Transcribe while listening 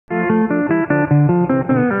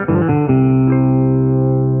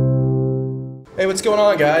what's going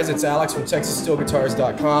on, guys? It's Alex from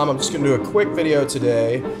TexasSteelGuitars.com. I'm just going to do a quick video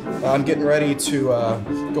today. I'm getting ready to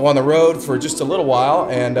go on the road for just a little while,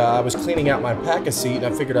 and I was cleaning out my Pak-A-Seat, and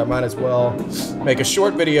I figured I might as well make a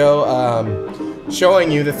short video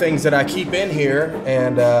showing you the things that I keep in here,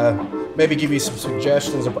 and maybe give you some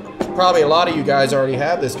suggestions. Probably a lot of you guys already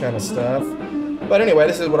have this kind of stuff, but anyway,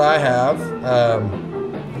 this is what I have.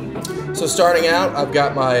 So starting out, I've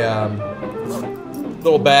got my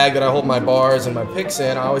little bag that I hold my bars and my picks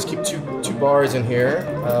in. I always keep two bars in here.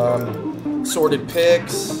 Sorted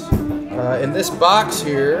picks. In this box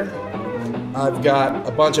here, I've got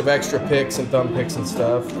a bunch of extra picks and thumb picks and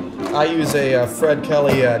stuff. I use a Fred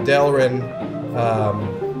Kelly Delrin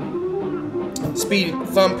Speed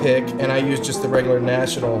thumb pick, and I use just the regular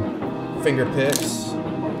National finger picks.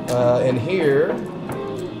 In here,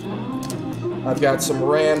 I've got some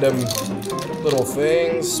random little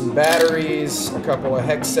things, some batteries, a couple of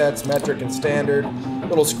hex sets, metric and standard,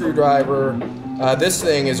 little screwdriver. This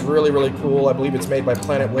thing is really cool. I believe it's made by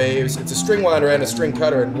Planet Waves. It's a string winder and a string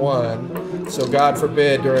cutter in one. So God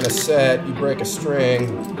forbid during a set you break a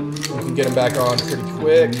string, you can get them back on pretty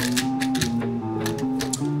quick.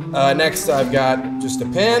 Next I've got just a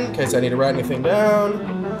pen in case I need to write anything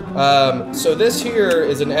down. So this here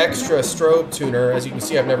is an extra strobe tuner. As you can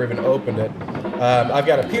see, I've never even opened it. I've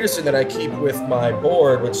got a Peterson that I keep with my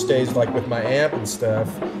board, which stays like with my amp and stuff.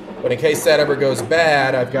 But in case that ever goes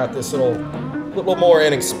bad, I've got this little more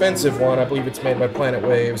inexpensive one. I believe it's made by Planet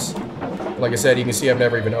Waves. Like I said, you can see I've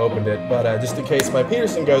never even opened it. But just in case my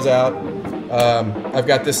Peterson goes out, I've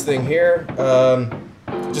got this thing here.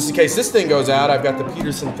 Just in case this thing goes out, I've got the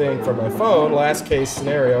Peterson thing for my phone, last case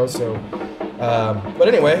scenario. So, but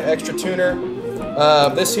anyway, extra tuner.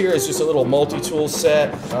 This here is just a little multi-tool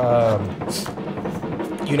set.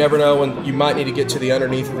 You never know when you might need to get to the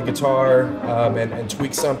underneath of the guitar and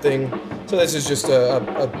tweak something. So this is just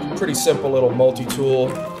a pretty simple little multi-tool.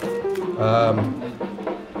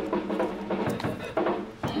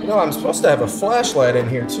 You know, I'm supposed to have a flashlight in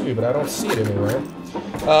here too, but I don't see it anywhere.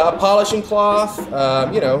 A polishing cloth.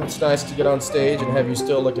 You know, it's nice to get on stage and have you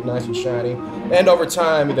still looking nice and shiny. And over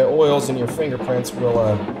time, the oils in your fingerprints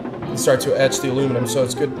will start to etch the aluminum, so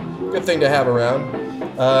it's a good thing to have around.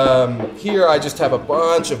 Here I just have a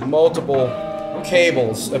bunch of multiple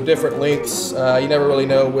cables of different lengths. You never really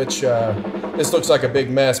know which, this looks like a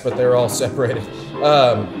big mess, but they're all separated.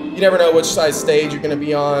 You never know which size stage you're going to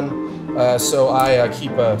be on, so I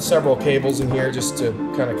keep several cables in here just to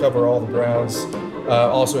kind of cover all the grounds.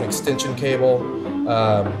 Also an extension cable,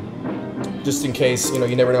 just in case, you know,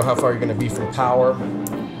 you never know how far you're going to be from power.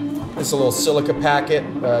 This is a little silica packet,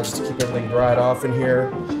 just to keep everything dried off in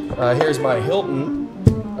here. Here's my Hilton.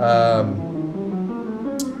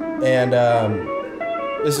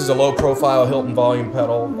 This is a low-profile Hilton volume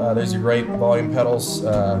pedal. There's your great volume pedals.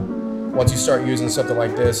 Once you start using something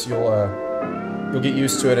like this, you'll get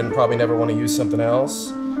used to it and probably never want to use something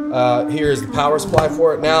else. Here's the power supply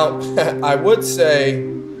for it. Now, I would say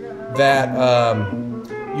that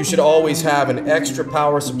you should always have an extra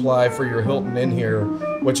power supply for your Hilton in here,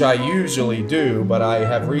 which I usually do, but I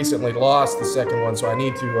have recently lost the second one, so I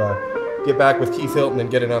need to get back with Keith Hilton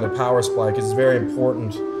and get another power supply, because it's very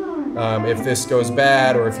important. If this goes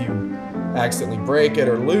bad, or if you accidentally break it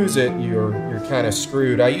or lose it, you're kind of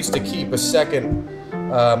screwed. I used to keep a second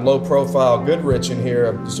low-profile Goodrich in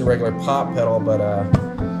here, just a regular pop pedal, but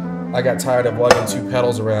I got tired of lugging two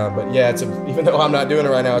pedals around. But yeah, even though I'm not doing it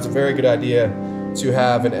right now, it's a very good idea to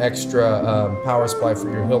have an extra power supply for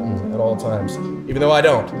your Hilton at all times, even though I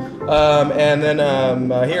don't. And then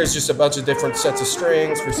here's just a bunch of different sets of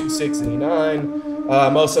strings for C6 and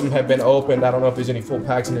E9. Most of them have been opened. I don't know if there's any full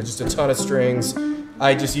packs in there, just a ton of strings.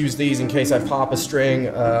 I just use these in case I pop a string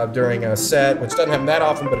during a set, which doesn't happen that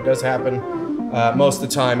often, but it does happen. Most of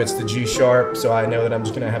the time it's the G sharp, so I know that I'm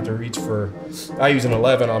just going to have to reach for, I use an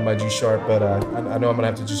 11 on my G sharp, but I know I'm going to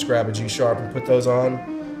have to just grab a G sharp and put those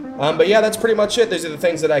on. But yeah, that's pretty much it. These are the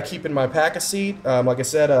things that I keep in my Pak-A-Seat. Like I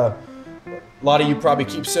said, a lot of you probably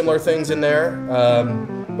keep similar things in there,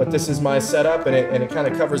 but this is my setup, and it kind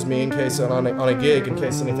of covers me in case on a gig, in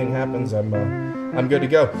case anything happens. I'm good to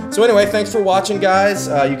go. So anyway, thanks for watching, guys.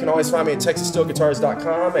 You can always find me at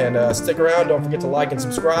TexasSteelGuitars.com, and stick around. Don't forget to like and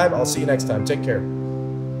subscribe. I'll see you next time. Take care.